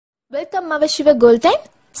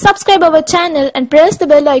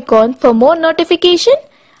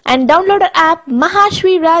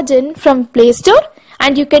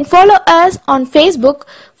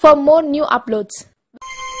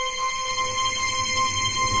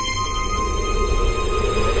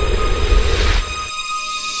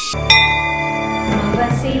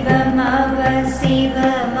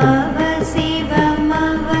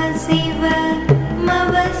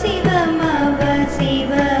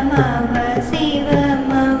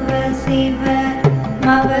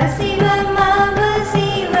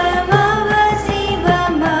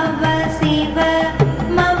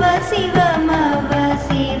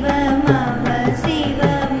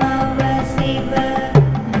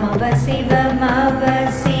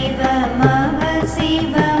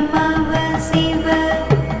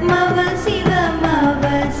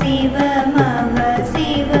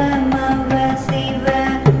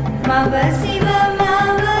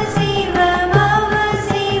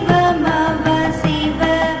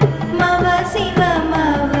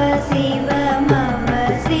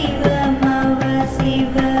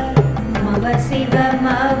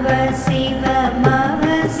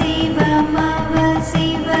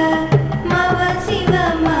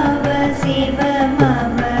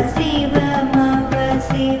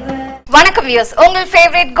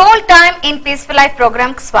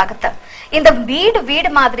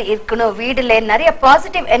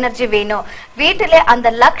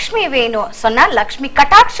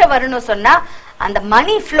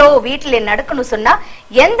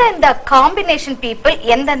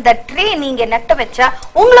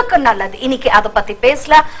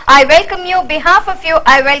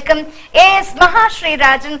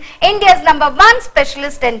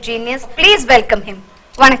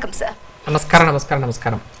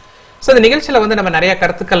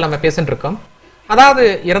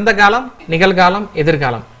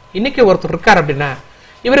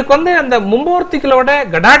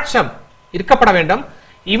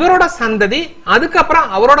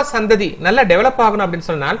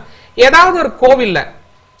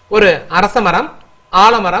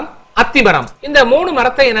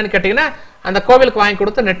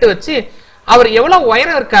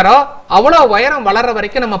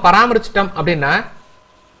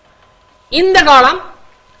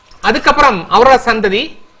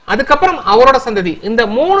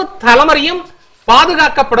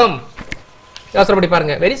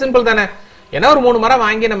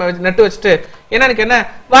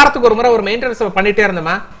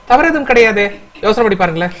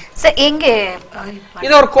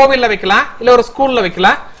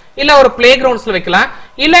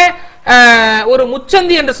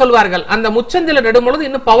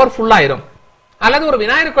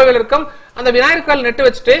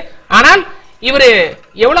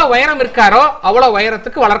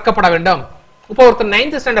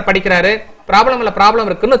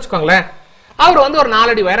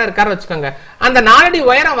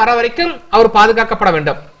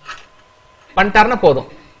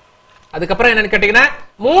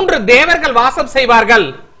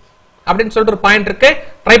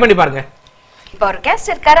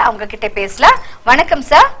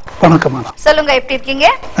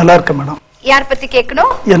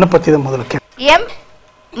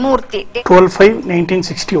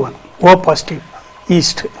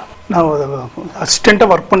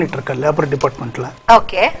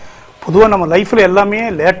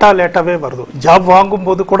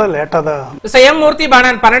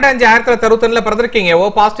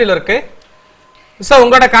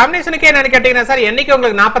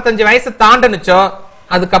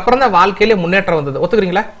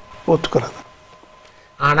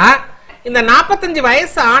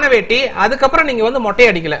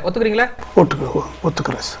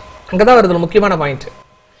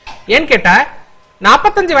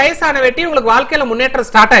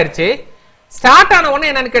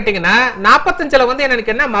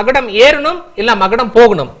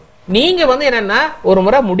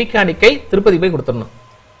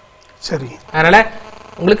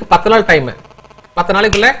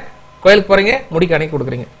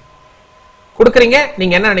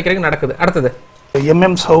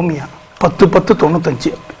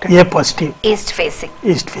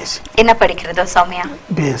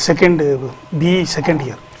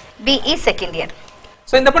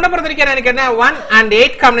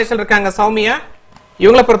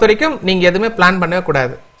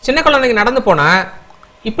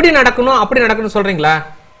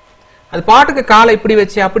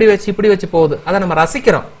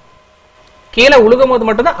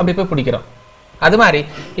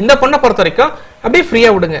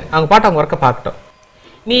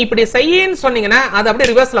நீ இப்படி செய்யன்னு சொன்னீங்கன்னா அது அப்படியே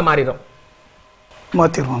ரிவர்ஸ்ல மாறிடும்,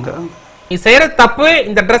 மாத்திடுவாங்க. நீ செய்யற தப்பு,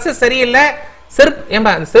 இந்த Dress சரியில்லை, செருப்பு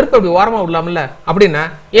ஏன்பா இந்த செருப்பு அப்படி ஓரமா விடலாம்ல அப்படின்னா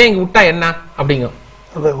ஏன் இங்க விட்டா என்ன அப்படிங்க.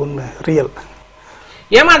 அது உண்மை, ரியல்.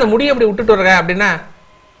 ஏமா அந்த முடி அப்படி விட்டுட்டு வர்ற அப்படின்னா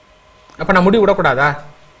அப்ப நான் முடி விடக்கூடாதா?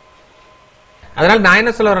 அதனால நான்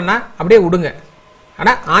என்ன சொல்ல வரேன்னா அப்படியே விடுங்க.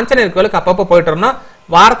 ஆனா ஆஞ்சநேயர் கோயிலுக்கு அப்பப்போ போயிட்டு வரணும்.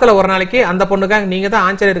 வாரத்துல ஒரு நாளைக்கு அந்த பொண்ணுக்காக நீங்க தான்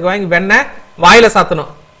ஆஞ்சநேயருக்கு வாங்கி வெண்ணெய் வாயில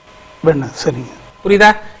சாத்தணும். வெண்ணெய், சரிங்க. புரியுதா?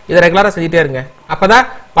 இதை ரெகுலரா செஞ்சுட்டே இருங்க. அப்பதான்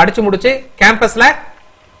படிச்சு முடிச்சு கேம்பஸ்ல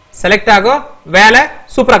செலக்ட் ஆகும், வேலை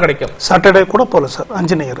சூப்பரா கிடைக்கும். சாட்டர்டே கூட போல சார்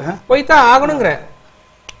ஆஞ்சநேயர் போய்தான் ஆகணுங்கிற.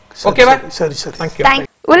 ஓகேவா? சரி சரி. தேங்க்யூ.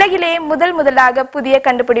 உலகிலே முதலாக புதிய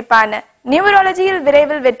கண்டுபிடிப்பான நியூமராலஜியில்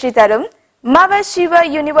விரைவில் வெற்றி தரும் மவசிவா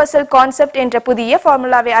யூனிவர்சல் கான்செப்ட் என்ற புதிய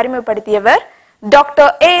ஃபார்முலாவை அறிமுகப்படுத்தியவர்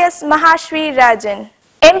doctor a.s.mahasreerajhan Rajan,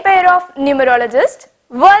 empire of numerologist,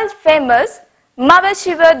 world famous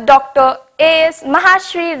மவசிவா doctor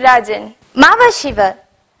a.s.mahasreerajhan. மவசிவா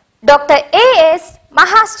doctor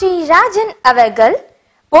a.s.mahasreerajhan அவர்கள்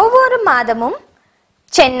ஒவ்வொரு மாதமும்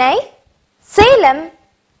சென்னை, சேலம்,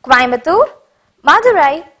 கோயம்புத்தூர்,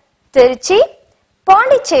 மதுரை, திருச்சி,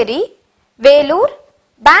 பாண்டிச்சேரி, வேலூர்,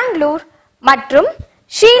 பெங்களூர் மற்றும்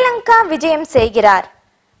ஸ்ரீலங்கா விஜயம் செய்கிறார்.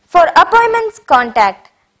 For appointments contact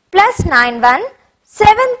 +91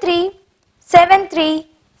 73 73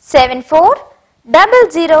 74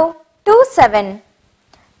 0027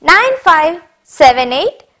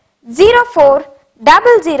 9578 04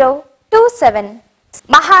 0027.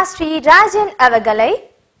 Mahasri Rajan அவர்களை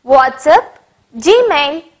வாட்ஸ்அப்,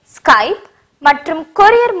 ஜிமெயில், ஸ்கைப் மற்றும்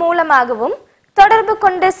கொரியர் மூலமாகவும் தொடர்பு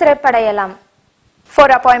கொண்டு சிறப்படையலாம். For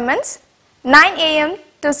appointments 9 AM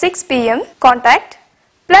to 6 PM contact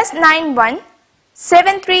 +91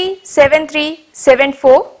 73 73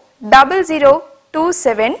 74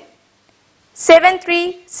 0027 73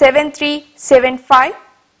 73 75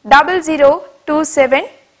 0027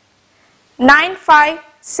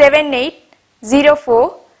 9578 04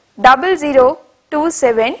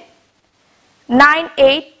 0027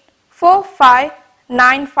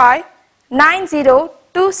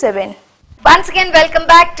 9845959027. Once again, welcome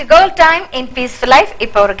back to Gold Time in Peaceful Life.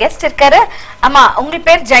 இப்போ ஒரு கெஸ்ட் இருக்காரு. அம்மா, உங்க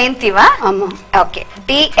பேர் ஜெயந்திவா? ஆமா. Okay.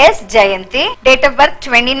 DS Jayanthi. Date of birth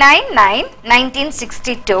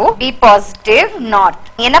 29/9/1962. Be positive, not.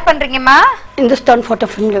 என்ன பண்றீங்கம்மா? இந்துஸ்தான் போட்டோ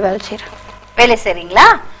ஃபிலிம்ல வேலை செய்றேன். வேலை செய்றீங்களா?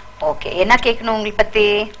 ஓகே. என்ன கேட்கணும் உங்களை பத்தி?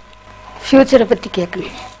 ஃபியூச்சரை பத்தி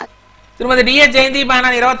கேட்கணும். திருமதி டி ஜெயந்தி,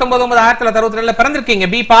 29/9/1962 பிறந்திருக்கீங்க.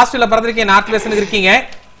 பி பாசிட்டிவ்ல பிறந்திருக்கீங்க. நார்த் வெஸ்ட்ல இருக்கீங்க.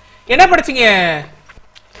 என்ன படிச்சீங்க?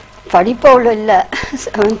 படிப்பு அவ்வளோ இல்லை,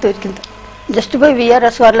 7th வரைக்கும் தான். ஜஸ்ட் போய்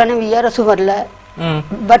விஆர்எஸ் வரலன்னு விஆர்எஸும் வரல,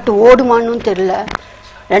 பட் ஓடுமான்னு தெரியல.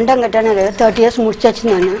 2ஆம் கட்ட 30 இயர்ஸ் முடிச்சாச்சு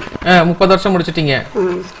நான். 30 வருஷம் முடிச்சிட்டீங்க.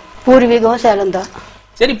 பூர்வீகம் சேலம் தான்.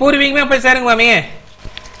 சரி, பூர்வீகமே போய் சேருங்க மாமி.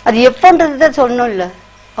 அது எப்போன்றது சொன்னோம் இல்ல,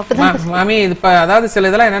 அப்பதான் மாமி. இது அதாவது சில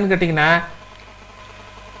இதெல்லாம் என்னன்னு கேட்டீங்கன்னா,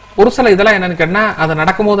 ஒரு சில இதெல்லாம் என்னன்னு கேட்டா அது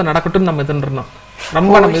நடக்கும் போது நடக்கட்டும் நம்ம இதுன்றோம்.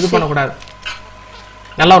 ரொம்ப நம்ம இது பண்ணக்கூடாது.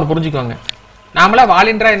 நல்லா ஒன்று புரிஞ்சுக்குவாங்க. நாமளா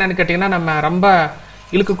வாலின்றா என்னன்னு கேட்டீங்கன்னா நம்ம ரொம்ப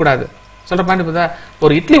இழுக்க கூடாது. சொல்ற பாட்டு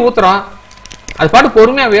ஒரு இட்லி ஊத்துறோம், அது பாட்டு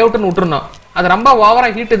பொறுமையா வேவுட்டுன்னு விட்டுறணும். அது ரொம்ப ஓவரா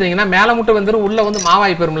ஹீட் இருந்தீங்கன்னா மேல மட்டும் வந்துடும், உள்ள வந்து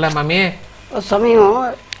மாவாய் போயிரும்ல மாமி. சமயம்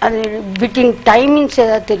அது பிட்வீன் டைமிங்ஸ்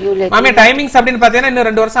ஏதாவது தெரியல மாமி. டைமிங்ஸ் அப்படின்னு பாத்தீங்கன்னா இன்னும்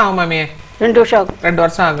 2 வருஷம் ஆகும் மாமி. 2 வருஷம் ஆகும். 2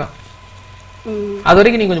 வருஷம் ஆகும். அது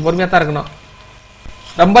வரைக்கும் நீங்க கொஞ்சம் பொறுமையா தான் இருக்கணும்.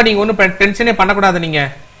 ரொம்ப நீங்க ஒன்னும் டென்ஷனே பண்ணக்கூடாது. நீங்க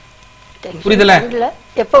புரியுதுல?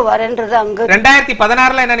 எப்ப வரேன்றது அங்க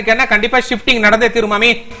 2016ல என்னன்னு கேட்டா கண்டிப்பா ஷிஃப்டிங் நடந்தே தீரும் மாமி.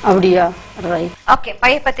 அப்படியா? ரைட். ஓகே.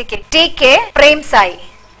 பைய பத்தி TK frame Sai,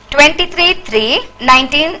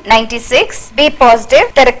 23/3/1996. B positive,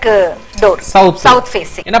 தெற்கு டோர், சவுத்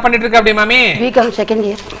ஃபேசிங். என்ன பண்ணிட்டு இருக்க அப்படி மாமி? BCom second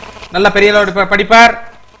year. நல்ல பெரிய படிப்பார்.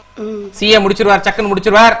 சிஏ முடிச்சிருவார், சக்குன்னு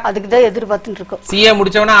முடிச்சிருவார். அதுக்கு தான் எதிர்பார்த்துட்டு இருக்கோம். சிஏ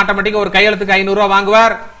முடிச்சவனா ஆட்டோமேட்டிக்கா ஒரு கையெழுத்துக்கு 500 ரூபாய்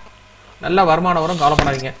வாங்குவார். நல்ல வருமானம் வரும்,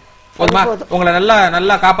 கவலைப்படாதீங்க. போதுமா? உங்களை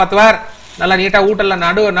நல்லா காப்பாத்துவார். நல்லா நீட்டா ஊட்டல்ல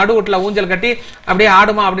நடு வீட்டுல ஊஞ்சல் கட்டி அப்படியே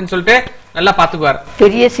ஆடுமா அப்படின்னு சொல்லிட்டு நல்லா பாத்துக்குவார்.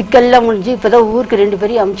 பெரிய சிக்கல்லாம் முடிஞ்சு இப்பதான் ஊருக்கு 2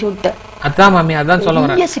 பேரையும் அமுச்சு விட்டேன். அதான் மாமி, அதான் சொல்ல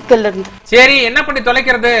வரேன். சிக்கல்ல இருந்து சரி, என்ன பண்ணி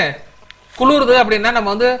தொலைக்கிறது? குளிருது அப்படின்னா நம்ம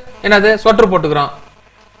வந்து என்னது சொட்டர் போட்டுக்கிறோம்.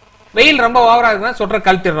 வெயில் ரொம்ப ஓவரா இருக்குன்னா சொட்டரை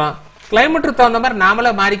கழட்டிடுறோம். கிளைமேட்டுக்கு தகுந்த மாதிரி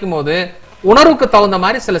நாமளே மாறிக்கும் போது உணர்வுக்கு தகுந்த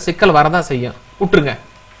மாதிரி சில சிக்கல் வரதான் செய்யும். விட்டுருங்க.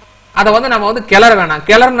 அதை வந்து நம்ம வந்து கிளற வேணாம்.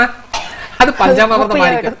 கிளறுனா அது பஞ்சாமிர்தம்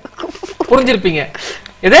மாறிக்க. புரிஞ்சிருப்பீங்க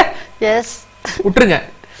இது? எஸ். விட்டுருங்க.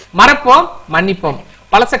 மறப்போம், மன்னிப்போம்.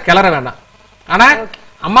 பழச கிளற வேண்டாம். ஆனா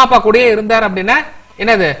அம்மா அப்பா கூடயே இருந்தார் அப்படின்னா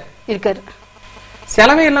என்னது இருக்காரு,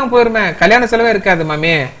 செலவே எல்லாம் போயிருமே. கல்யாண செலவே இருக்காது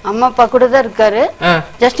மாமி. அம்மா அப்பா கூட தான் இருக்காரு.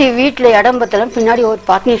 ஜஸ்ட் வீட்டுல இடம் பத்தலாம், பின்னாடி ஒரு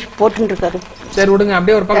பார்ட்னர்ஷிப் போட்டு இருக்காரு. சரி விடுங்க.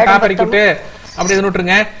 அப்படியே ஒரு பக்கம் காப்பறிக்கிட்டு அப்படி எதுவும்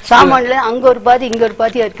விட்டுருங்க. சாமான்ல அங்க ஒரு பாதி இங்க ஒரு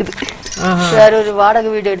பாதியா இருக்குது. வேற ஒரு வாடகை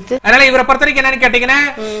வீடு எடுத்து. அதனால இவரை பொறுத்த வரைக்கும் என்னன்னு கேட்டீங்கன்னா,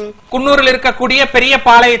 குன்னூரில் இருக்கக்கூடிய பெரிய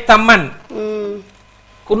பாளையத்தம்மன்,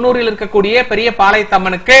 குன்னூரில் இருக்கக்கூடிய பெரிய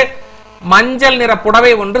பாளையத்தம்மனுக்கு மஞ்சள் நிற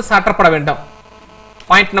புடவை ஒன்று சாற்றப்பட வேண்டும்.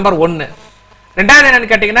 Point number 1. ரெண்டாவது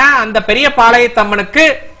என்னன்னு கேட்டீங்கன்னா, அந்த பெரிய பாளையத்தம்மனுக்கு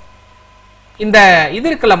இந்த இது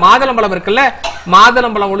இருக்குல்ல, மாதுளம்பழம் இருக்குல்ல,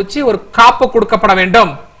 மாதுளம்பழம் ஒழிச்சு ஒரு காப்பு கொடுக்கப்பட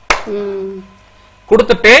வேண்டும்.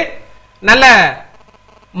 கொடுத்துட்டு நல்ல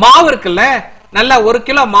மாவு இருக்குல்ல, நல்ல 1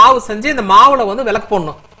 கிலோ மாவு செஞ்சு இந்த மாவுல வந்து விளக்கு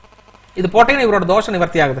போடணும். இது போட்டீங்கன்னா இவரோட தோஷம்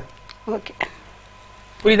நிவர்த்தி ஆகுது. ஓகே,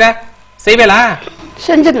 புரியுதா? செய்வேலா?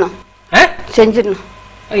 செஞ்சிடணும், செஞ்சிடணும்.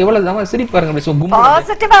 எவ்வளவு சிரிப்பு பாருங்க,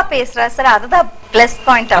 பாசிட்டிவா பேசுறா சார். அதுதான் பிளஸ்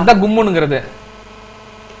பாயிண்ட். அதான் கும்முனுங்கிறது.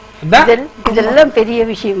 இதெல்லாம் பெரிய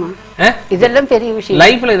விஷயமா? இதெல்லாம் பெரிய விஷயம்.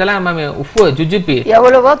 லைஃப்ல இதெல்லாம் மேம் உப்பு ஜுஜுபி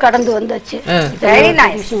எவ்வளவோ கடந்து வந்தாச்சு. Very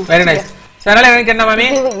nice, very nice. Sarala எனக்கு என்ன மாமி,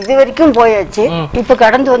 இது வரைக்கும் போயாச்சு, இப்ப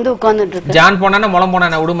கடந்து வந்து உட்கார்ந்துட்டு இருக்கு. ஜான் போனா முளம்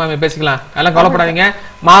போனா விடு மாமி, பேசிக்கலாம். அதெல்லாம் கவலைப்படாதீங்க.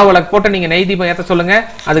 மாவு விளக்கு போட்டு நீங்க நெய் தீபம் ஏத்த சொல்லுங்க.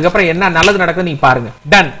 அதுக்கப்புறம் என்ன நல்லது நடக்குது நீங்க பாருங்க.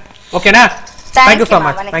 டன். ஓகேனா? Thank you so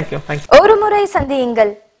much. தேங்க்யூ. ஒரு முறை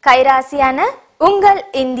சந்தியுங்கள் கைராசியான உங்கள்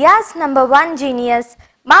India's number 1 genius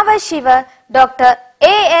மவசிவா doctor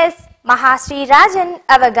a.s.mahasreerajhan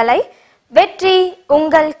அவர்களை. வெற்றி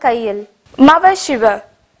உங்கள் கையில். மவசிவா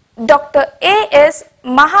டாக்டர்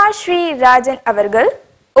a.s.mahasreerajhan அவர்கள்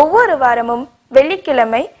ஒவ்வொரு வாரமும்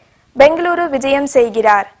வெள்ளிக்கிழமை பெங்களூரு விஜயம்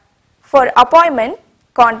செய்கிறார். For appointment,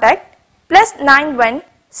 contact +91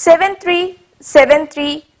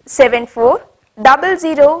 737374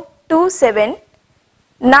 0027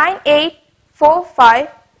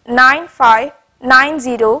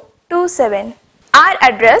 9845959027. Our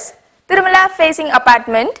address, Tirumala Facing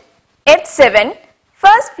Apartment, F7,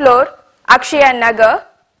 First Floor, Akshaya Nagar,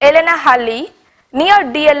 Elena Halli, near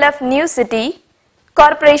DLF New City,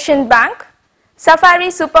 Corporation Bank, Safari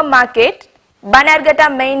Supermarket, Banargata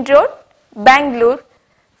Main Road, Bangalore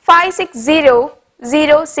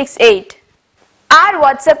 560068. Our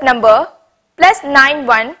WhatsApp number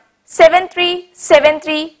 +91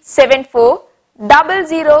 737374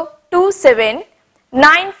 0027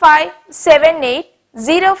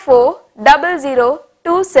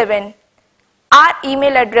 9578040027. Our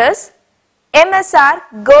email address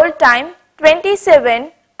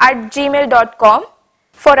msrgoldtime27@gmail.com.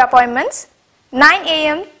 For appointments 9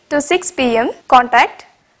 a.m. to 6 p.m. contact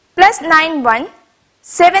 +91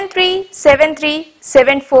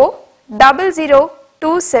 737374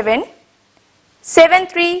 0027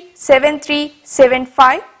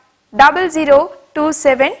 737375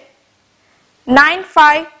 0027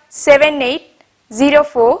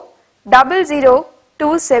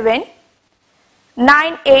 9578040027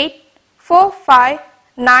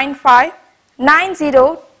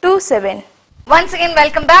 9845959027. Once again,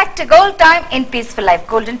 welcome back to Gold Time in Peaceful Life.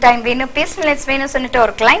 Golden Time வேணும், peacefulness வேணும் சொல்லிட்டு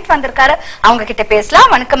ஒரு client வந்திருக்காரு. அவங்க கிட்ட பேசலாம்.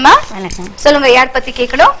 வணக்கம்மா. வணக்கம். சொல்லுங்க, யார் பத்தி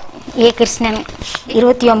கேட்கணும்? ஏ கிருஷ்ணன்,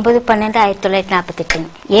 29/12/1948,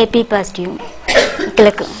 ஏபி பாசிட்டிவ்,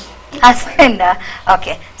 கிழக்கு. ஹஸ்பண்டா?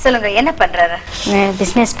 ஓகே, சொல்லுங்க, என்ன பண்றாரு?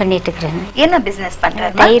 பிசினஸ் பண்ணிட்டு இருக்கிறேன். என்ன பிசினஸ்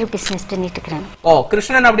பண்றாரு? டயர் பிசினஸ் பண்ணிட்டு இருக்கிறேன். ஓ,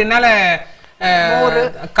 கிருஷ்ணன் அப்படினால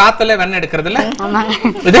காத்துல வெண்ணெய் எடுக்கிறது இல்ல? ஆமாங்க.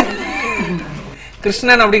 இது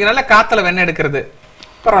கிருஷ்ணன் அப்படிங்கறனால காத்துல வெண்ணெய் எடுக்கிறது.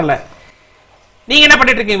 பரவாயில்ல. நீங்க என்ன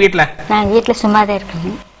பண்ணிட்டு இருக்கீங்க வீட்ல? நான் வீட்ல சும்மா தான்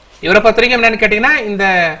இருக்கேன். இவரை பத்திரிக்கை என்னன்னு கேட்டீங்கன்னா, இந்த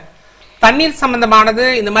தண்ணீர் சம்பந்தமானது,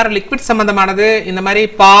 இந்த மாதிரி லிக்விட் சம்பந்தமானது, இந்த மாதிரி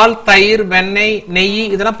பால், தயிர், வெண்ணெய், நெய்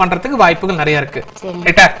இதெல்லாம் பண்றதுக்கு வாய்ப்புகள் நிறைய இருக்கு.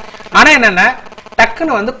 ரைட்டா? ஆனா என்னன்னா,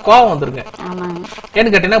 டக்குன்னு வந்து கோவம் வந்துருங்க.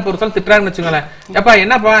 ஏன்னு கேட்டீங்கன்னா, பொறுத்தவரை திட்டுறாங்கன்னு வச்சுக்கோங்களேன். எப்பா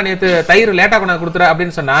என்னப்பா நேத்து தயிர் லேட்டா கொண்டாந்து கொடுத்துற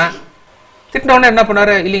அப்படின்னு சொன்னா, திட்டின உடனே என்ன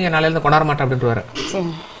பண்ணாரு, இல்லைங்க நாளையில இருந்து கொண்டாட மாட்டேன் அப்படின்ட்டு.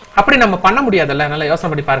 அப்படி நம்ம பண்ண முடியாதுல்ல. நல்லா யோசனை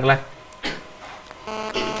பண்ணி பாருங்களேன்.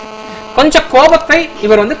 கொஞ்சம் கோபத்தை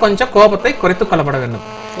இவர் வந்து கொஞ்சம் கோபத்தை குறைத்துக் கொள்ளப்பட வேண்டும்.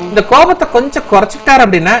 இந்த கோபத்தை கொஞ்சம் குறைச்சிட்டாரு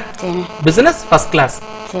அப்படின்னா பிசினஸ் ஃபர்ஸ்ட் கிளாஸ்.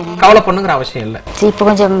 கவலை பண்ணுங்கிற அவசியம் இல்ல. இப்ப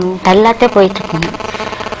கொஞ்சம் டல்லாத்தே போயிட்டு இருக்கு.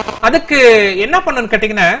 அதுக்கு என்ன பண்ணணும்னு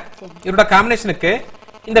கேட்டீங்கன்னா, இவரோட காம்பினேஷனுக்கு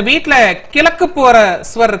இந்த வீட்டுல கிழக்கு போற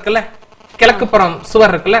சுவர் இருக்குல்ல, கிழக்கு புறம்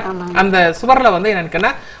சுவர் இருக்குல்ல, அந்த சுவர்ல வந்து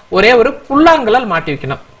என்னன்னா ஒரே ஒரு புல்லாங்குழல் மாட்டி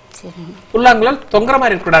வைக்கணும். புல்லாங்குழல் தொங்குற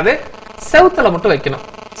மாதிரி இருக்க கூடாது, செவுத்துல மட்டும் வைக்கணும்.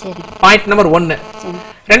 Point number 1.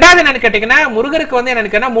 ரெண்டாவது என்னன்னு கேட்டீங்கன்னா, முருகருக்கு வந்து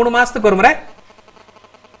என்னன்னு 3 மாசத்துக்கு ஒரு முறை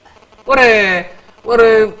ஒரு ஒரு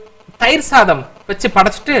தயிர் சாதம் வச்சு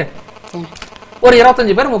படைச்சிட்டு ஒரு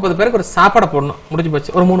 25 பேர் 30 பேருக்கு ஒரு சாப்பாடு போடணும். முடிஞ்சு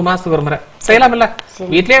போச்சு. ஒரு 3 மாசத்துக்கு ஒரு முறை செய்யலாம் இல்ல?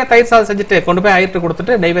 வீட்லயே தயிர் சாதம் செஞ்சுட்டு கொண்டு போய் ஆயிட்டு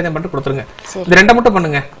கொடுத்துட்டு நைவேத்தியம் பண்ணிட்டு கொடுத்துருங்க. இது 2 மட்டும்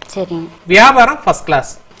பண்ணுங்க. வியாபாரம் ஃபர்ஸ்ட்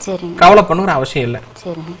கிளாஸ். கவலை பண்ணுற அவசியம் இல்ல.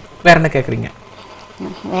 வேற என்ன கேக்குறீங்க?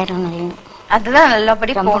 வேற ஒண்ணு. அதுதான்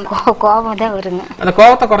நல்லபடி கோபம் தான் வருங்க. அந்த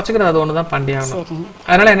கோபத்தை குறைச்சிக்கிறது அது ஒண்ணுதான் பண்ணியாகணும்.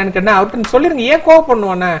 அதனால என்னன்னு கேட்டா அவர்கிட்ட சொல்லிருங்க, ஏன் கோபம்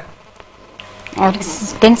பண்ணுவானே, அவருக்கு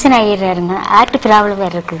டென்ஷன் ஆகிடுறாருங்க, ஹார்ட் ப்ராப்ளம்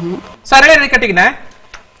வேற இருக்குங்க. சார் என்ன கேட்டீங்கன்னா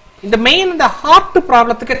இந்த மெயின் இந்த ஹார்ட்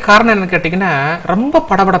ப்ராப்ளத்துக்கு காரணம் என்னன்னு கேட்டீங்கன்னா ரொம்ப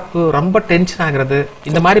படபடப்பு, ரொம்ப டென்ஷன் ஆகுறது.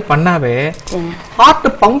 இந்த மாதிரி பண்ணாவே ஹார்ட்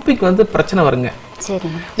பம்பிங் வந்து பிரச்சனை வருங்க.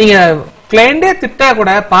 நீங்க கிளைண்டே திட்டா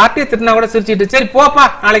கூட, பார்ட்டியே திட்டினா கூட சிரிச்சிட்டு சரி போப்பா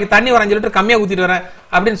நாளைக்கு தண்ணி ஒரு 5 லிட்டர் கம்மியா ஊத்திட்டு வரேன்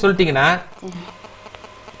அப்படின்னு சொல்லிட்டீங்கன்னா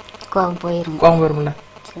கோபம் போயிரும். கோபம் வரும்ல.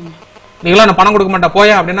 நீங்களா நான் பணம் கொடுக்க மாட்டேன்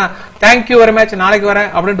போயா அப்படின்னா தேங்க்யூ வெரி மச் நாளைக்கு வரேன்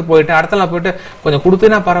அப்படின்ட்டு போயிட்டு அடுத்த நாள் போயிட்டு கொஞ்சம்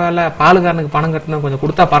கொடுத்தீங்கன்னா பரவாயில்ல, பாலுக்காரனுக்கு பணம் கட்டணும் கொஞ்சம்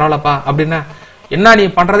கொடுத்தா பரவாயில்லப்பா அப்படின்னா என்ன நீ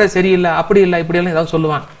பண்றதே சரியில்லை, அப்படி இல்லை இப்படி எல்லாம் ஏதாவது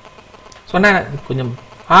சொல்லுவான். சொன்ன கொஞ்சம்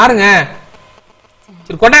பாருங்க,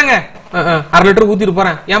 சரி கொண்டாங்க 1/2 லிட்டர் ஊத்திட்டு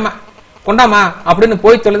போறேன், ஏமா கொண்டாமா அப்படின்னு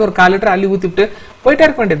போய் தொலைந்து ஒரு 1/4 லிட்டர் அள்ளி ஊத்திட்டு போயிட்டே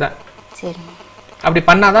இருக்க வேண்டியதுதான். அப்படி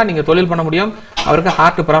பண்ணாதான் நீங்க தொழில் பண்ண முடியும், அவருக்கு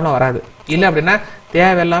ஹார்ட் ப்ராப்ளம் வராது. இல்ல அப்படின்னா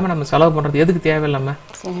தேவையில்லாம நம்ம செலவு பண்றது எதுக்கு தேவையில்லாம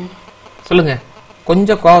சொல்லுங்க.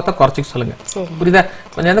 கொஞ்சம் கோவத்தை குறைச்சிக்க சொல்லுங்க, புரியுதா?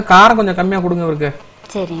 கொஞ்சம் காரம் கொஞ்சம் கம்மியா கொடுங்க இவருக்கு.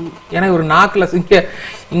 ஏன்னா ஒரு நாக்குல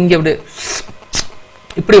இங்க இப்படி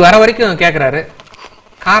இப்படி வர வரைக்கும் கேக்குறாரு,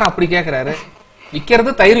 காரம் அப்படி கேக்குறாரு.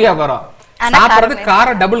 விக்கிறது தயிர் வியாபாரம், சாப்பிடுறது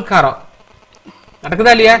காரம் டபுள் காரம்.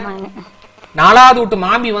 நடக்குதா இல்லையா? 4வது வீட்டு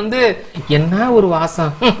மாமி வந்து என்ன ஒரு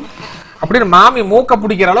வாசம் அப்படின்னு மாமி மூக்க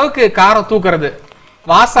பிடிக்கிற அளவுக்கு காரம் தூக்குறது,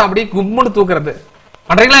 வாசம் அப்படி கும்முன்னு தூக்குறது.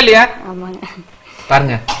 பண்றீங்களா இல்லையா?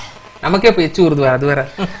 பாருங்க நமக்கே இப்ப எச்சு வருது, அது வேற.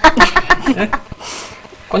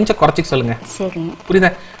 கொஞ்சம் குறைச்சிக்க சொல்லுங்க,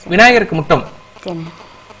 புரியுதா? விநாயகருக்கு முட்டம்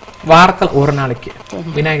வாரத்தில் ஒரு நாளைக்கு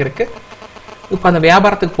விநாயகருக்கு. இப்ப அந்த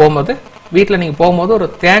வியாபாரத்துக்கு போகும்போது வீட்டுல நீங்க போகும்போது ஒரு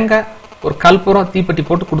தேங்காய் ஒரு கல்புரம் தீப்பெட்டி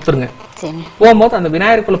போட்டு கொடுத்துருங்க. போகும்போது அந்த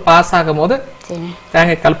விநாயகருக்குள்ள பாஸ் ஆகும் போது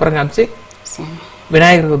தேங்காய் கல்புரம் காமிச்சு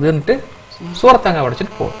விநாயகருக்கு சூரத்தாங்காய்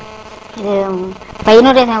உடைச்சிட்டு போகும்.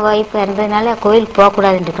 பையனுடைய வாய்ப்பு இருந்ததுனால கோயிலுக்கு போக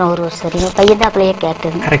கூடாதுன்னு ஒரு வருஷம் பையன் தான் அப்படியே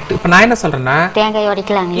கேட்டது. கரெக்ட். இப்ப நான் என்ன சொல்றேன்னா தேங்காய்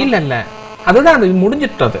உடைக்கலாம் இல்ல இல்ல அதுதான் அது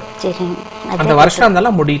முடிஞ்சிட்டது. அந்த வருஷம்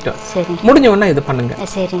இருந்தாலும் முடிட்டோம். முடிஞ்ச உடனே இது பண்ணுங்க,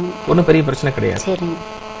 ஒன்னும் பெரிய பிரச்சனை கிடையாது.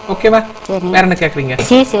 ஓகேவா? வேற என்ன கேக்குறீங்க?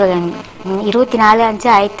 Sivakami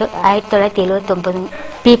 24/5/1979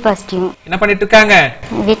 B positive. என்ன பண்ணிட்டு இருக்காங்க?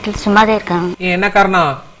 வீட்டுல சும்மாதான் இருக்காங்க. என்ன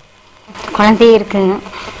காரணம்? குழந்தையே இருக்குங்க.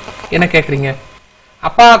 என்ன கேக்குறீங்க?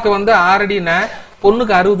 அப்பாவுக்கு வந்து 6 அடினா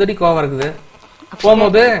பொண்ணுக்கு 60 அடி கோவம் இருக்குது.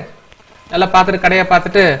 போகும்போது நல்லா பார்த்துட்டு கடையை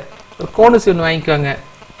பார்த்துட்டு ஒரு கோணுசி ஒன்று வாங்கிக்குவாங்க,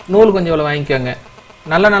 நூல் கொஞ்சம் இவ்வளவு வாங்கிக்குவாங்க,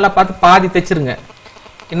 நல்லா நல்லா பார்த்து பாதி தைச்சிருங்க.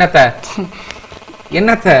 என்னத்த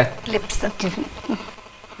என்னத்த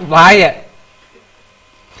வாய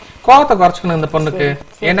கோவத்தை குறைச்சுக்கணும் இந்த பொண்ணுக்கு.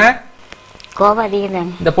 ஏன்னா கோவம்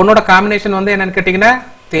அதிகம். இந்த பொண்ணோட காம்பினேஷன் வந்து என்னன்னு கேட்டீங்கன்னா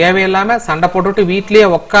தேவையில்லாம சண்டை போட்டுட்டு வீட்லயே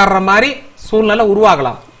உட்கார்ற மாதிரி சூழ்நிலை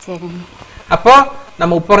உருவாகலாம். அப்போ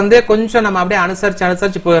நம்ம இப்ப இருந்தே கொஞ்சம் நம்ம அப்படியே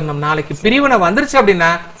அனுசரிச்சு போயிடணும். நாளைக்கு பிரிவினை வந்துருச்சு அப்படின்னா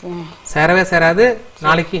சேரவே சேராது,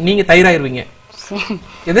 நாளைக்கு நீங்க தயிராயிருவீங்க.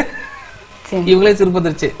 இது இவங்களே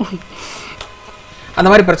சிறுபந்துருச்சு அந்த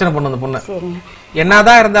மாதிரி பிரச்சனை பண்ணும் அந்த பொண்ணு.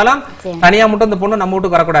 என்னதான் இருந்தாலும் தனியா மட்டும் இந்த பொண்ணு நம்ம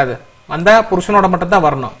வீட்டுக்கு வரக்கூடாது, வந்தா புருஷனோட மட்டும் தான்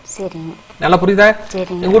வரணும். நல்லா புரியுதா?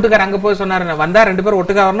 எங்க வீட்டுக்கார அங்க போய் சொன்னாரு, வந்தா 2 பேரும்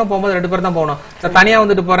ஒட்டுக்கா வரணும், போகும்போது 2 பேர் தான் போகணும். தனியா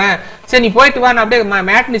வந்துட்டு போறேன், சரி நீ போயிட்டு வா, நான் அப்படியே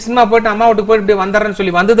மேட்னி சினிமா போயிட்டு அம்மா வீட்டுக்கு போயிட்டு வந்துடுறேன்னு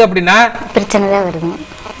சொல்லி வந்தது அப்படின்னா பிரச்சனை தான் வருது.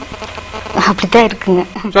 அப்படித்தான் இருக்குங்க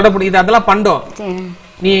சொல்ல முடியுது. அதெல்லாம் பண்டோம்.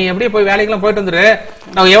 நீ எப்படியே போய் வேலைக்கெல்லாம் போயிட்டு வந்துரு,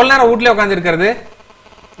 நான் எவ்வளவு நேரம் வீட்லயே உட்காந்து இருக்கிறது,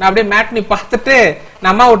 நான் அப்படியே மேட்னி பார்த்துட்டு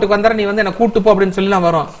நான் அம்மா வீட்டுக்கு வந்துடுறேன், நீ வந்து என்ன கூட்டு போ அப்படின்னு சொல்லி நான்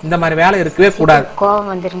வரும். இந்த மாதிரி வேலை இருக்கவே கூடாது.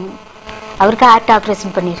 கோவம் வந்துருங்க. அவருக்கு ஹார்ட்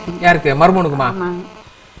ஆபரேஷன் பண்ணிருக்கீங்க. யாருக்கு? மருமனுக்குமா?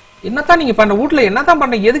 என்னத்தான் நீங்க பண்ண வீட்டுல என்னதான்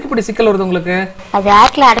பண்ண, எதுக்கு இப்படி சிக்கல் வருது உங்களுக்கு? அது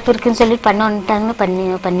ஹார்ட்ல அடப்பு இருக்குன்னு சொல்லி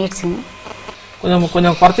பண்ணிடுச்சுங்க. கொஞ்சம்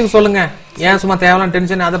கொஞ்சம் குறைச்சிக்க சொல்லுங்க. ஏன் சும்மா தேவையான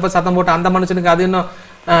டென்ஷன் அதை போய் சத்தம் போட்டு அந்த மனுஷனுக்கு அது இன்னும்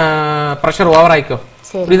பிரஷர் ஓவர் ஆயிக்கும்.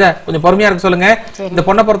 புரியுதா? கொஞ்சம் பொறுமையா இருக்க சொல்லுங்க. இந்த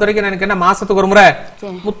பொண்ணை பொறுத்த வரைக்கும் எனக்கு என்ன மாசத்துக்கு ஒரு முறை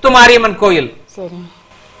முத்து மாரியம்மன் கோயில்.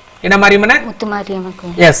 என்ன மாரியம்மன்? முத்து மாரியம்மன்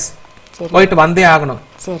கோயில். எஸ், போயிட்டு வந்தே ஆகணும்.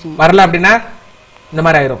 வரல அப்படின்னா இந்த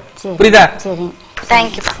மாதிரி ஆயிரும். புரியுதா?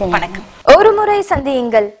 தேங்க்யூ. வணக்கம். ஒரு முறை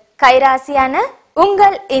சந்தியுங்கள் கைராசியான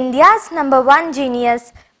உங்கள் India's number 1 genius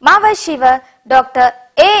மவசிவ doctor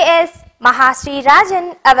a.s. mahasreerajhan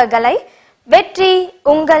அவர்களை. வெற்றி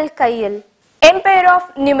உங்கள் கையில். Empire of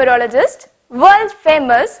Numerologist, world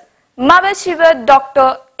famous Mavasiva Dr.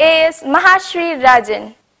 a.s. mahasreerajhan.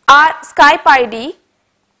 Our Skype ID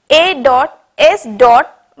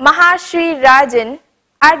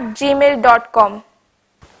a.s.mahasreerajhan@gmail.com.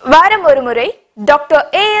 வாரம் ஒரு முறை டாக்டர்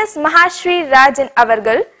a.s. mahasreerajhan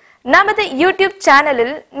அவர்கள் நமது யூடியூப்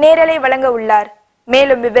சேனலில் நேரலை வழங்க உள்ளார்.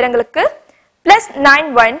 மேலும் விவரங்களுக்கு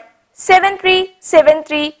 +91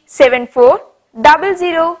 737374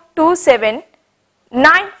 0027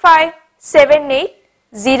 9578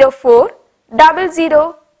 04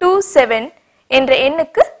 0027 என்ற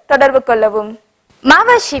எண்ணுக்கு தொடர்பு கொள்ளவும்.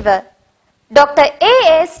 Mavasivaa டாக்டர்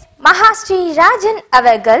a.s.mahasreerajhan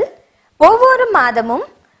அவர்கள் ஒவ்வொரு மாதமும்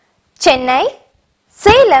சென்னை,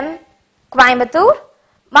 சேலம், கோயம்புத்தூர்,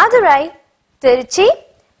 மதுரை, திருச்சி,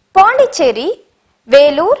 பாண்டிச்சேரி,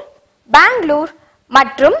 வேலூர், பெங்களூர்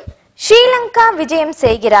மற்றும் ஸ்ரீலங்கா விஜயம்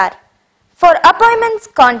செய்கிறார். For appointments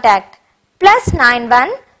contact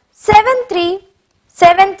 +91 73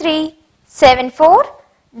 73 74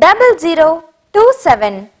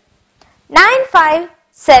 0027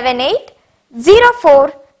 9578 04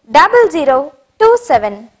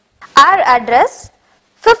 0027. Our address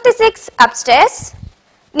 56 upstairs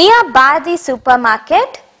near Bharati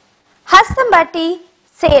Supermarket, Hastambatti,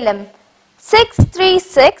 Salem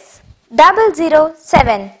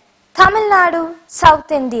 636007, Tamil Nadu, South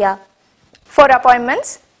India. For appointments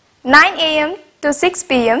 9 a.m. to 6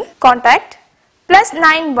 p.m. contact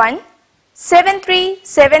 +91 73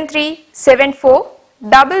 73 74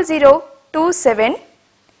 0027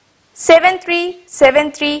 73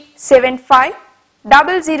 73 75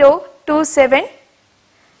 0027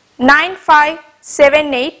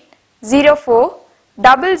 9578 04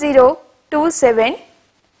 0027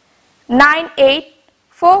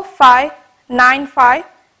 984595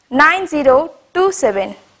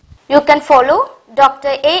 9027. You can follow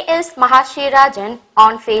Dr. a.s.mahasreerajhan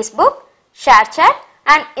on Facebook, ShareChat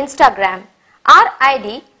and Instagram. Our ID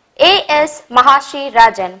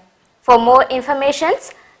a.s.mahasreerajhan. For more information,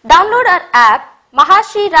 download our app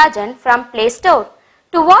Mahasree Rajhan from Play Store.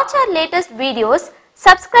 To watch our latest videos,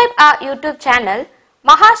 subscribe our YouTube channel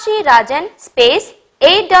Mahasree Rajhan space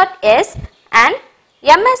a.s and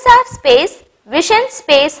MSR space Vision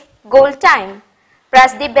space Gold Time.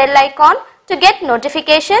 Press the bell icon to get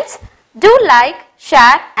notifications. Do like,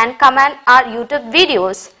 share and comment our YouTube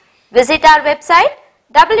videos. Visit our website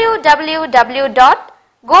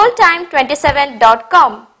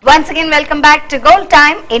www.goldtime27.com. Once again, welcome back to Gold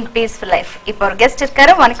Time in Peaceful Life. இப்போ ஒரு guest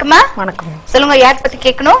இருக்காரு. வணக்கம்மா. வணக்கம். சொல்லுங்க, யார் பத்தி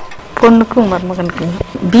கேட்கணும்? பொண்ணுக்கும் மருமகனுக்கும்.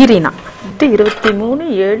 பீரினா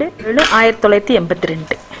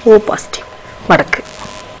 23/7/1982 O பாசிட்டிவ் வடக்கு.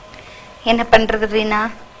 என்ன பண்றது Reena?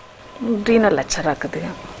 Reena lecture ஆக்குது.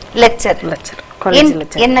 Lecture college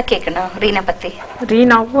lecture. என்ன கேட்கணும் ரீனா பத்தி?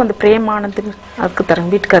 ரீனாவும் அந்த பிரேமானந்த் அதுக்கு தரங்க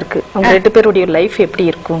வீட்டுக்காருக்கு அவங்க ரெண்டு பேருடைய லைஃப் எப்படி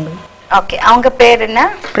இருக்கும்? ஓகே, அவங்க பேர் என்ன?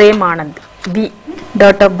 Premanand. B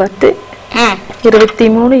date of birth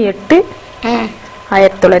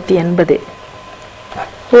 23/8/1980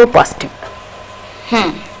 O positive.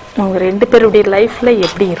 அவங்க ரெண்டு பேருடைய லைஃப்ல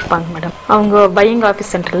எப்படி இருப்பாங்க மேடம்? அவங்க பையிங்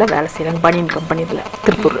ஆஃபீஸ் சென்டர்ல வேலை செய்யறாங்க, பனியன் கம்பெனில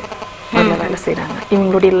திருப்பூர் வேலை செய்யறாங்க.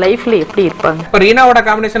 இவங்களுடைய லைஃப்ல எப்படி இருப்பாங்க? இப்ப ரீனாவோட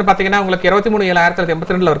காம்பினேஷன் பாத்தீங்கன்னா உங்களுக்கு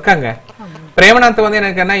 23/7/1982 இருக்காங்க. பிரேமநாத் வந்து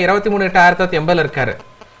எனக்கு என்ன 23/8/1980 இருக்காரு.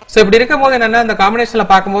 சோ இப்படி இருக்கும் போது என்னன்னா இந்த காம்பினேஷன்ல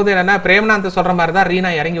பாக்கும்போது என்னன்னா பிரேமநாத் சொல்ற மாதிரி தான் ரீனா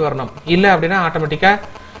இறங்கி வரணும். இல்ல அப்படின்னா ஆட்டோமேட்டிக்கா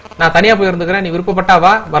நான் தனியா போய் இருந்துக்கிறேன், நீ விருப்பப்பட்டா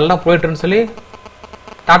வா, வரலாம் போயிட்டுன்னு சொல்லி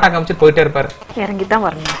டாடா காமிச்சிட்டு போயிட்டே இருப்பாரு. இறங்கி தான்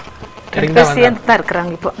வரணும், சேர்ந்து தான்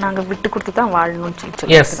இருக்கிறாங்க. இப்போ நாங்க விட்டு கொடுத்து தான் வாழணும்னு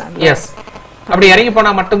சொல்லி. எஸ் எஸ், அப்படி இறங்கி போனா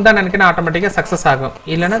மட்டும் தான் நினைக்கிறேன் ஆட்டோமேட்டிக்கா சக்சஸ் ஆகும்.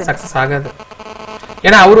 இல்லைன்னா சக்சஸ் ஆகாது.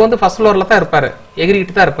 ஏன்னா அவரு வந்து ஃபர்ஸ்ட் ஃப்ளோர்ல தான் இருப்பாரு,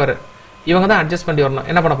 எகிரிக்கிட்டு தான் இருப்பாரு. இவங்க தான் அட்ஜஸ்ட் பண்ணி வரணும்.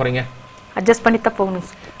 என்ன பண்ண போறீங்க? அட்ஜஸ்ட் பண்ணி தான் போகணும்.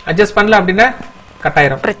 அட்ஜஸ்ட் பண்ணல அப்படின்னா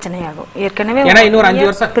கட்டாயிரும், பிரச்சனையாகும். ஏற்கனவே ஏன்னா இன்னொரு 5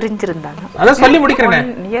 வருஷம் பிரிஞ்சிருந்தாங்க. அதான் சொல்லி முடிக்கிறேன்.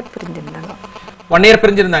 1 இயர் பிரிஞ்சிருந்தாங்க. 1 இயர்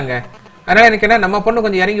பிரிஞ்சிருந்தாங்க. அதனால எனக்கு என்ன, நம்ம பொண்ணு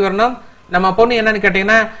கொஞ்சம் இறங்கி வரணும். நம்ம பொண்ணு என்னன்னு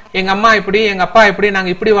கேட்டீங்கன்னா, எங்க அம்மா இப்படி, எங்க அப்பா இப்படி, நாங்க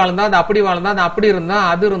இப்படி வாழ்ந்தோம், அது அப்படி வாழ்ந்தோம், அது அப்படி இருந்தோம்,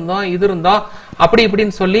 அது இருந்தோம், இது இருந்தோம், அப்படி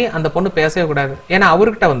இப்படின்னு சொல்லி அந்த பொண்ணு பேசவே கூடாது. ஏன்னா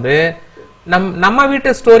அவர்கிட்ட வந்து நம்ம வீட்டு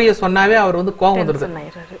ஸ்டோரிய சொன்னாவே அவர் வந்து கோவம் வந்துருது.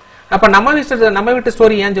 அப்ப நம்ம வீட்டு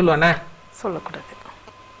ஸ்டோரி ஏன் சொல்லுவானே சொல்லக்கூடாது.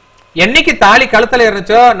 என்னைக்கு தாலி கழுத்துல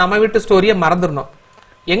இருந்துச்சோ நம்ம வீட்டு ஸ்டோரிய மறந்துடணும்.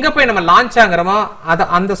 எங்க போய் நம்ம லான்ச் ஆகுறோமோ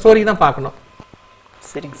அந்த ஸ்டோரி தான் பார்க்கணும்.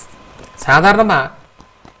 சரிங்க. சாதாரணமா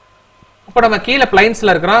இப்ப நம்ம கீழே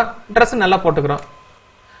பிளைன்ஸ்ல இருக்கிறோம், ட்ரெஸ் நல்லா போட்டுக்கிறோம்.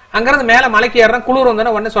 அங்கிருந்து மேல மலைக்கு ஏறோம், குளிர்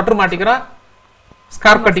வந்தோன்னா உடனே சொட்டர் மாட்டிக்கிறோம்,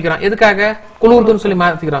 ஸ்கார்ப் கட்டிக்கிறோம். எதுக்காக? குளிர்துன்னு சொல்லி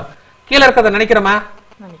மாத்திக்கிறோம். கீழே இருக்கிறத நினைக்கிறோமா?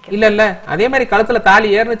 இல்ல இல்ல. அதே மாதிரி கழுத்துல தாலி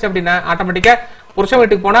ஏறுனுச்சு அப்படின்னா ஆட்டோமேட்டிக்கா புருஷன்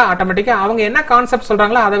வீட்டுக்கு போனா ஆட்டோமேட்டிக்கா அவங்க என்ன கான்செப்ட்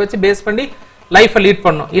சொல்றாங்களோ அதை வச்சு பேஸ் பண்ணி லைஃபை லீட்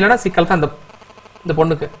பண்ணும். இல்லைன்னா சிக்கல் தான் இந்த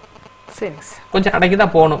பொண்ணுக்கு. கொஞ்சம் அடங்கி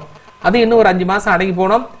தான் போகணும். அது இன்னும் ஒரு 5 மாசம் அடங்கி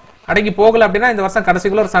போகணும். அடங்கி போகல அப்படின்னா இந்த வருஷம்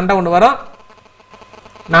கடைசிக்குள்ள ஒரு சண்டை ஒண்ணு வரும்.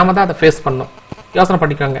 நாம தான் அதை ஃபேஸ் பண்ணணும். யோசனை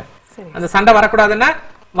பண்ணிக்கோங்க. அந்த சண்டை வரக்கூடாதுன்னா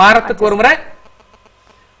வாரத்துக்கு ஒரு முறை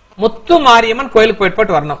முத்து மாரியம்மன் கோயிலுக்கு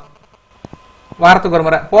போயிட்டு வரணும். வாரத்துக்கு ஒரு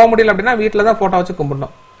முறை. போக முடியல அப்படின்னா வீட்டுல தான் போட்டோ வச்சு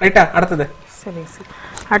கும்பிடணும். ரைட்டா? அடுத்தது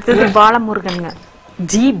அடுத்தது Balamurugan.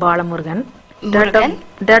 G Balamurugan.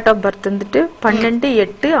 Date of birth வந்துட்டு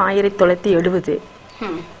 12/8/1970.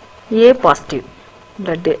 A positive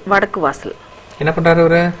blood. வடக்கு வாசல். என்ன பண்றாரு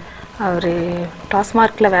அவரு? அவரு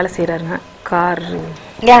டாஸ்மார்க்ல வேலை செய்யறாருங்க. கார்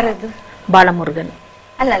யார் அது? பாலமுருகன்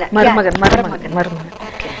அல்ல இல்ல மருமகன்.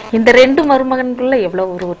 இந்த 2 மருமகன்குள்ள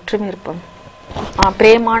எவ்வளவு ஒரு ஒற்றுமை இருப்பாங்க.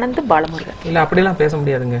 பிரேமானந்த் பாலமுருகன். இல்ல அப்படிலாம் பேச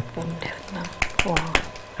முடியாதுங்க.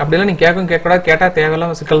 அப்படிலாம் நீ கேட்கக்கூடாது. கேட்டா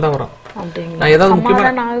தேவையில்லாம சிக்கல் தான் வரும். நான் ஏதாவது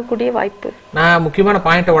முக்கியமான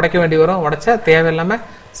பாயிண்ட உடைக்க வேண்டி வரும். உடைச்சா தேவையில்லாம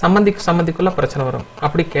சம்பந்திக்குள்ள பிரச்சனை வரும்.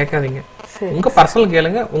 அப்படி கேட்காதீங்க. உங்க பர்சனல்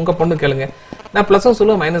கேளுங்க, உங்க பொண்ணு கேளுங்க. நான் பிளஸும்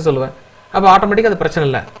சொல்லுவேன், மைனஸ் சொல்லுவேன். அப்ப ஆட்டோமேட்டிக்கா அது பிரச்சனை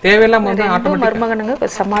இல்ல. தேவையில்லாம வந்து மருமகனுங்க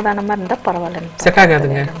சமாதானமா இருந்தா பரவாயில்ல. செட்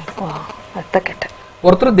ஆகாதுங்க. கேட்டேன்.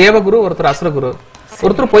 ஒருத்தர் தேவகுரு, ஒருத்தர் அசுரகுரு.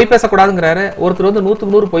 ஒருத்தர் பொய் பேசக்கூடாதுங்கிறாரு, ஒருத்தர் வந்து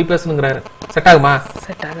 100க்கு 100 பொய் பேசணுங்கிறாரு. செட் ஆகுமா?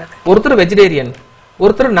 செட் ஆகாது. ஒருத்தர் வெஜிடேரியன்,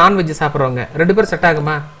 ஒருத்தர் நான்வெஜ் சாப்பிடுறவங்க. 2 பேரும் செட்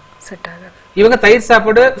ஆகுமா? செட் ஆகாது. இவங்க தயிர்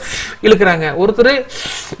சாப்பாடு இழுக்கிறாங்க, ஒருத்தர்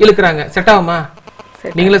இழுக்கிறாங்க. செட் ஆகுமா?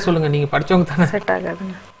 நீங்களே சொல்லுங்க, நீங்க படிச்சவங்க தானே. செட்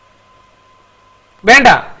ஆகாதுங்க.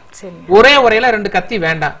 வேண்டாம். ஒரே உரையில 2 கத்தி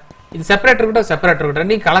வேண்டாம். இது செப்பரேட் இருக்கட்டும், செப்பரேட் இருக்கட்டும்.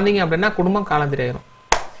 நீங்க கலந்தீங்க அப்படின்னா குடும்பம் காலந்திராயிரும்.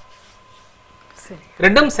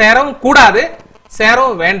 ரெண்டும் சேரவும் கூடாது,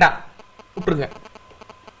 சேரவும் வேண்டாம். விட்டுருங்க.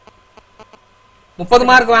 30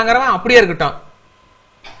 மார்க் வாங்குறவன் அப்படியே இருக்கட்டும்,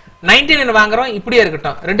 99 வாங்குறவன் இப்படியே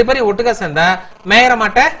இருக்கட்டும். 2 பேரும் ஒட்டுக்கா சேர்ந்தா மேயற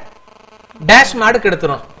மாட்ட டேஷ் மாடு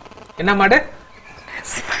கெடுத்துரும். என்ன மாடு?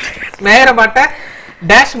 மேயற மாட்ட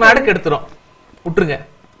டேஷ் மாடு கெடுத்துரும். விட்டுருங்க.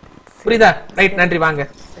 புரியுதா? ரைட், நன்றி. வாங்க.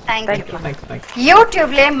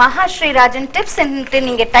 யூடியூப்ல மகாஸ்ரீ ராஜன் டிப்ஸ்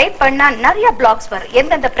நீங்க டைப் பண்ணா நிறைய பிளாக்ஸ் வரும்.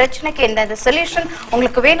 எந்தெந்த பிரச்சனைக்கு எந்தெந்த சொல்யூஷன்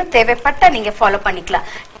உங்களுக்கு வேணும் தேவைப்பட்டா நீங்க ஃபாலோ பண்ணிக்கலாம்.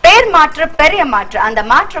 பேர் மாற்று, பெரிய மாற்று, அந்த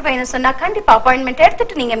மாற்று வேணும் சொன்னா கண்டிப்பா அப்பாயின்மெண்ட்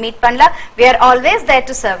எடுத்துட்டு நீங்க மீட் பண்ணலாம். We are always there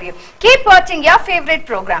to serve you. Keep watching your favorite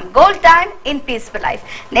program, Gold Time in Peaceful Life.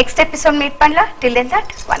 Next episode meet பண்ணலாம். Till then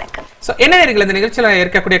that, வணக்கம். சோ என்ன நேயர்களே, இந்த நிகழ்ச்சியில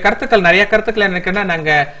இருக்கக்கூடிய கருத்துக்கள், நிறைய கருத்துக்கள் என்னன்னா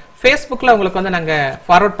நாங்க Facebookல உங்களுக்கு வந்து நாங்க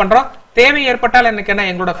ஃபார்வர்ட் பண்றோம். தேவை ஏற்பட்டால் என்னன்னா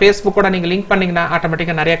எங்களோட Facebookோட நீங்க லிங்க் பண்ணீங்கன்னா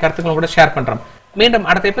ஆட்டோமேட்டிக்கா நிறைய கருத்துக்களை கூட ஷேர் பண்றோம். மீண்டும்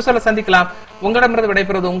அடுத்த எபிசோட்ல சந்திக்கலாம். உங்களிடமிருந்து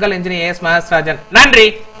விடைபெறுவது உங்கள் இன்ஜினியர் a.s.mahasreerajhan. நன்றி,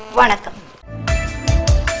 வணக்கம்.